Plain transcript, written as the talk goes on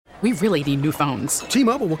We really need new phones.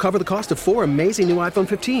 T-Mobile will cover the cost of 4 amazing new iPhone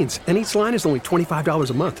 15s, and each line is only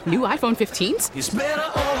 $25 a month. New iPhone 15s? It's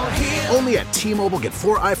better over here. Only at T-Mobile, get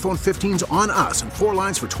 4 iPhone 15s on us and 4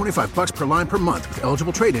 lines for $25 per line per month with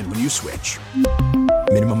eligible trade-in when you switch.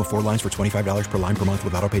 Minimum of 4 lines for $25 per line per month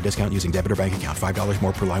with autopay discount using debit or bank account. $5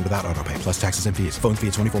 more per line without autopay, plus taxes and fees. Phone fee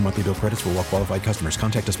at 24 monthly bill credits for well-qualified customers.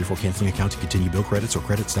 Contact us before canceling account to continue bill credits or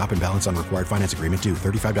credit stop and balance on required finance agreement due.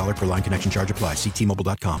 $35 per line connection charge applies. See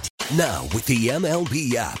T-Mobile.com. Now, with the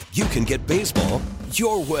MLB app, you can get baseball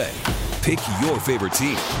your way. Pick your favorite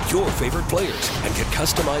team, your favorite players, and get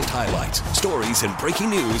customized highlights, stories, and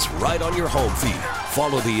breaking news right on your home feed.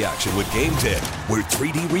 Follow the action with Game Day, where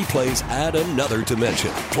 3D replays add another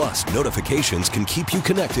dimension. Plus, notifications can keep you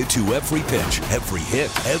connected to every pitch, every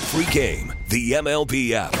hit, every game. The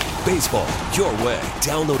MLB app. Baseball your way.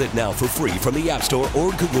 Download it now for free from the App Store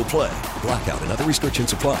or Google Play. Blackout and other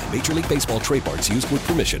restrictions apply. Major League Baseball trademarks used with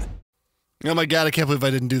permission. Oh my God, I can't believe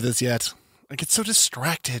I didn't do this yet. I get so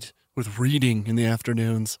distracted with reading in the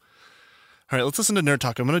afternoons. All right, let's listen to Nerd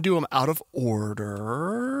Talk. I'm going to do them out of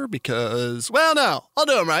order because, well, no, I'll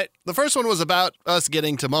do them right. The first one was about us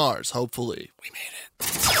getting to Mars. Hopefully, we made it.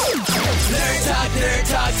 Nerd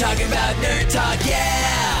Talk, talking about Nerd Talk,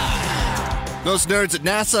 yeah! Those nerds at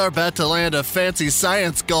NASA are about to land a fancy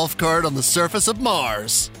science golf cart on the surface of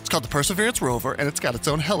Mars. It's called the Perseverance rover, and it's got its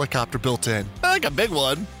own helicopter built in. Not like a big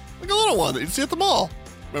one, like a little one that you see at the mall.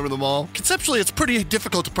 Remember the mall? Conceptually, it's pretty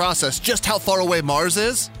difficult to process just how far away Mars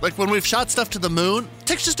is. Like when we've shot stuff to the moon, it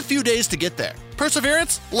takes just a few days to get there.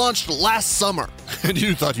 Perseverance launched last summer, and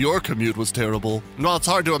you thought your commute was terrible. Well, it's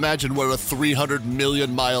hard to imagine what a 300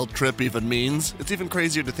 million mile trip even means. It's even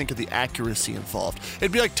crazier to think of the accuracy involved.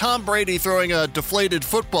 It'd be like Tom Brady throwing a deflated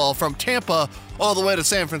football from Tampa all the way to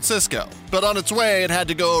San Francisco. But on its way, it had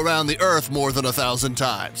to go around the Earth more than 1,000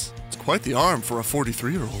 times. Quite the arm for a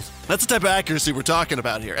 43-year-old. That's the type of accuracy we're talking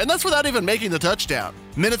about here. And that's without even making the touchdown.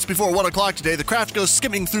 Minutes before 1 o'clock today, the craft goes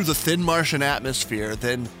skimming through the thin Martian atmosphere.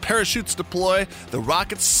 Then parachutes deploy, the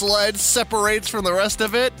rocket sled separates from the rest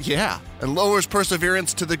of it, and lowers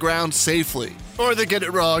Perseverance to the ground safely. Or they get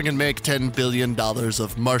it wrong and make $10 billion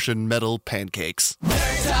of Martian metal pancakes.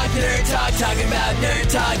 Nerd Talk, talking about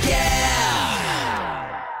Nerd Talk,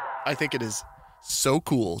 yeah! I think it is so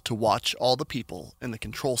cool to watch all the people in the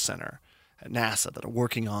control center at NASA that are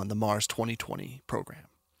working on the Mars 2020 program.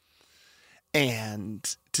 And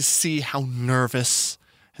to see how nervous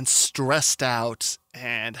and stressed out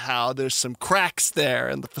and how there's some cracks there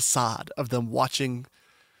in the facade of them watching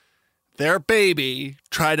their baby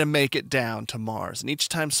try to make it down to Mars. And each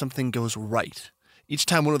time something goes right, each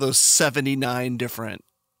time one of those 79 different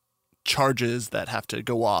charges that have to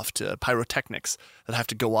go off to pyrotechnics that have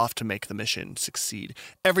to go off to make the mission succeed.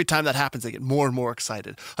 Every time that happens, they get more and more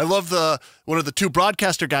excited. I love one of the two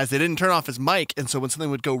broadcaster guys, they didn't turn off his mic, and so when something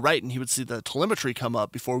would go right and he would see the telemetry come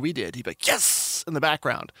up before we did, he'd be like, yes, in the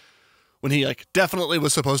background. When he definitely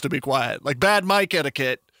was supposed to be quiet. Bad mic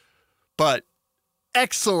etiquette, but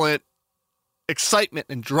excellent excitement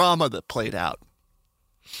and drama that played out.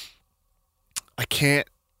 I can't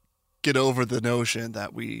get over the notion that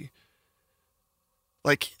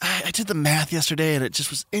I did the math yesterday and it just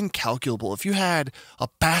was incalculable. If you had a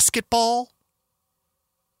basketball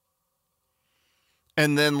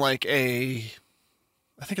and then I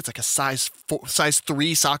think it's a size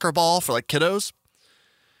 3 soccer ball for kiddos.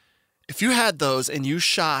 If you had those and you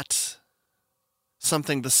shot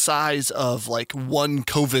something the size of one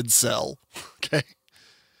COVID cell, okay,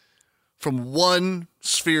 from one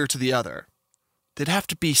sphere to the other, they'd have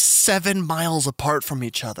to be 7 miles apart from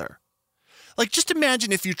each other. Just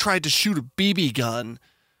imagine if you tried to shoot a BB gun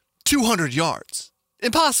 200 yards.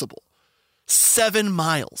 Impossible. 7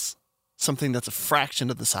 miles. Something that's a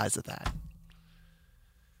fraction of the size of that.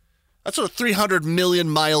 That's what a 300 million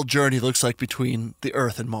mile journey looks like between the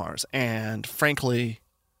Earth and Mars. And frankly,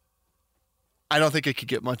 I don't think it could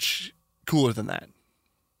get much cooler than that.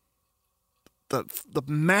 The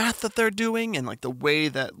math that they're doing and the way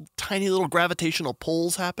that tiny little gravitational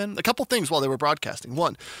pulls happen. A couple things while they were broadcasting.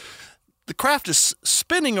 One, the craft is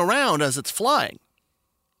spinning around as it's flying.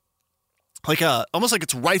 Almost like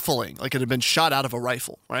it's rifling, like it had been shot out of a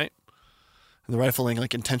rifle, right? And the rifling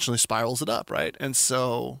intentionally spirals it up, right? And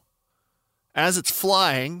so as it's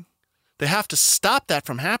flying, they have to stop that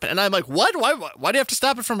from happening. And I'm like, what? Why do you have to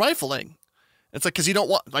stop it from rifling? It's because you don't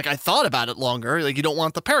want, I thought about it longer, you don't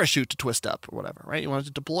want the parachute to twist up or whatever, right? You want it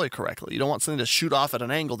to deploy correctly. You don't want something to shoot off at an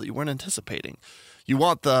angle that you weren't anticipating. You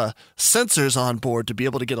want the sensors on board to be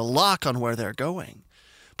able to get a lock on where they're going.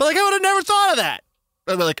 But I would have never thought of that.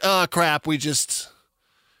 I'd be like, oh crap, we just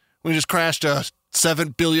crashed a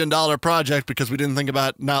 $7 billion project because we didn't think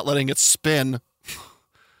about not letting it spin.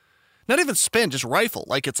 Not even spin, just rifle.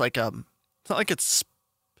 Like it's like, it's not like it's,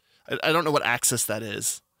 I don't know what axis that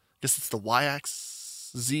is. I guess it's the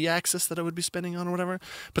y-axis, z-axis that it would be spinning on or whatever.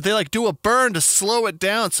 But they like do a burn to slow it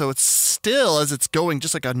down so it's still as it's going,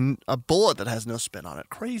 just like a bullet that has no spin on it.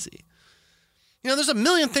 Crazy. You know, there's a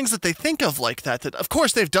million things that they think of like that, of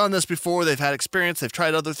course they've done this before, they've had experience, they've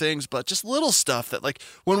tried other things, but just little stuff that like,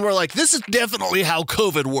 when we're like, this is definitely how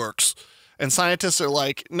COVID works. And scientists are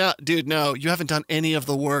like, no, dude, no, you haven't done any of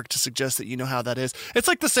the work to suggest that you know how that is. It's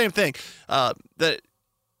like the same thing. That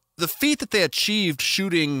the feat that they achieved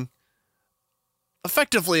shooting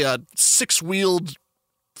effectively a 6-wheeled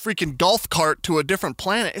freaking golf cart to a different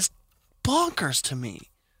planet is bonkers to me.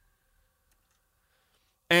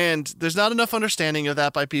 And there's not enough understanding of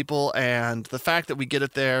that by people, and the fact that we get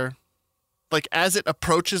it there, like as it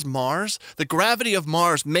approaches Mars, the gravity of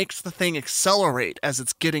Mars makes the thing accelerate as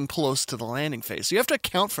it's getting close to the landing phase. So you have to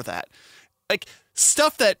account for that. Like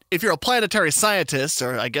stuff that if you're a planetary scientist,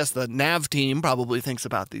 or I guess the NAV team probably thinks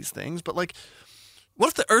about these things, but like what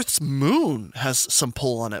if the Earth's moon has some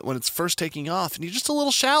pull on it when it's first taking off and you're just a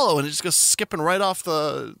little shallow and it just goes skipping right off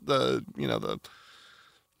the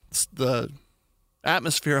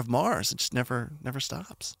atmosphere of Mars. It just never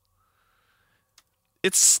stops.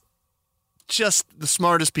 It's just the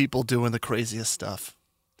smartest people doing the craziest stuff.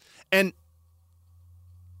 And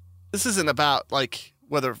this isn't about like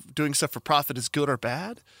whether doing stuff for profit is good or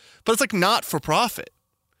bad, but it's like not for profit.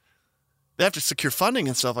 They have to secure funding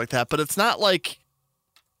and stuff like that, but it's not like,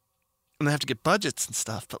 and they have to get budgets and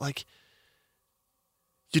stuff, but like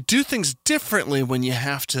you do things differently when you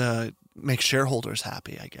have to make shareholders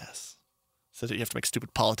happy, I guess. So that you have to make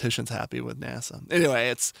stupid politicians happy with NASA. Anyway,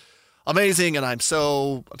 it's amazing, and I'm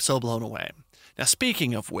so blown away. Now,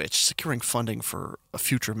 speaking of which, securing funding for a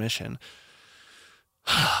future mission.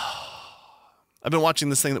 I've been watching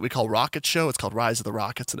this thing that we call Rocket Show. It's called Rise of the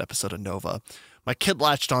Rockets, an episode of Nova. My kid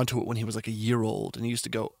latched onto it when he was like a year old, and he used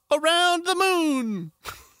to go, around the moon!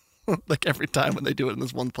 Like every time when they do it in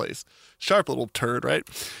this one place. Sharp little turd, right?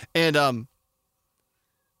 And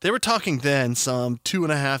they were talking then some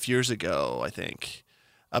 2.5 years ago, I think,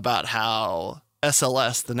 about how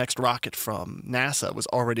SLS, the next rocket from NASA, was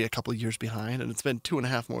already a couple of years behind, and it's been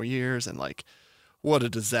 2.5 more years, and like, what a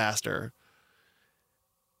disaster.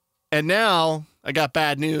 And now I got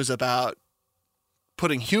bad news about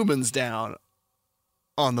putting humans down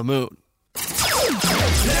on the moon.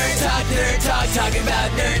 Nerd talk, talking about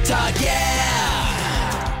nerd talk,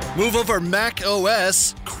 yeah! Move over Mac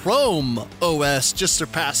OS. Chrome OS just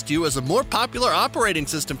surpassed you as a more popular operating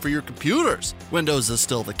system for your computers. Windows is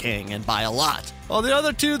still the king, and by a lot. While the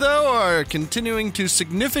other two, though, are continuing to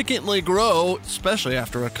significantly grow, especially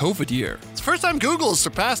after a COVID year. It's the first time Google has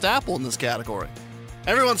surpassed Apple in this category.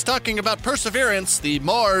 Everyone's talking about Perseverance, the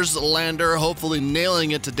Mars lander, hopefully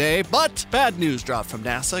nailing it today, but bad news dropped from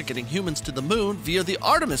NASA, getting humans to the moon via the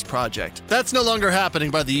Artemis project. That's no longer happening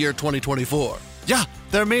by the year 2024. Yeah,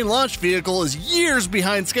 their main launch vehicle is years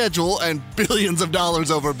behind schedule and billions of dollars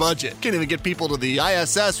over budget. Can't even get people to the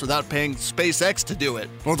ISS without paying SpaceX to do it.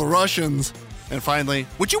 Or the Russians. And finally,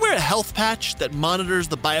 would you wear a health patch that monitors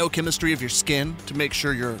the biochemistry of your skin to make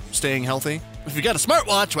sure you're staying healthy? If you got a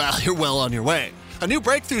smartwatch, well, you're well on your way. A new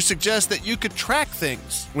breakthrough suggests that you could track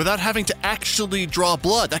things without having to actually draw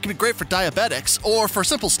blood. That could be great for diabetics or for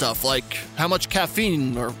simple stuff like how much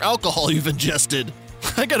caffeine or alcohol you've ingested.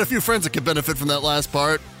 I got a few friends that could benefit from that last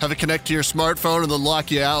part. Have it connect to your smartphone and then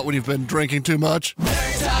lock you out when you've been drinking too much.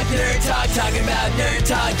 Nerd talk, talking about nerd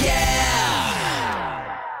talk,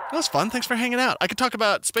 yeah! That was fun. Thanks for hanging out. I could talk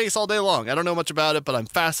about space all day long. I don't know much about it, but I'm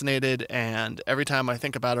fascinated, and every time I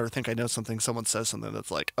think about it or think I know something, someone says something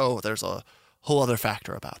that's like, oh, there's a whole other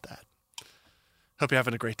factor about that. Hope you're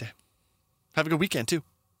having a great day. Have a good weekend, too.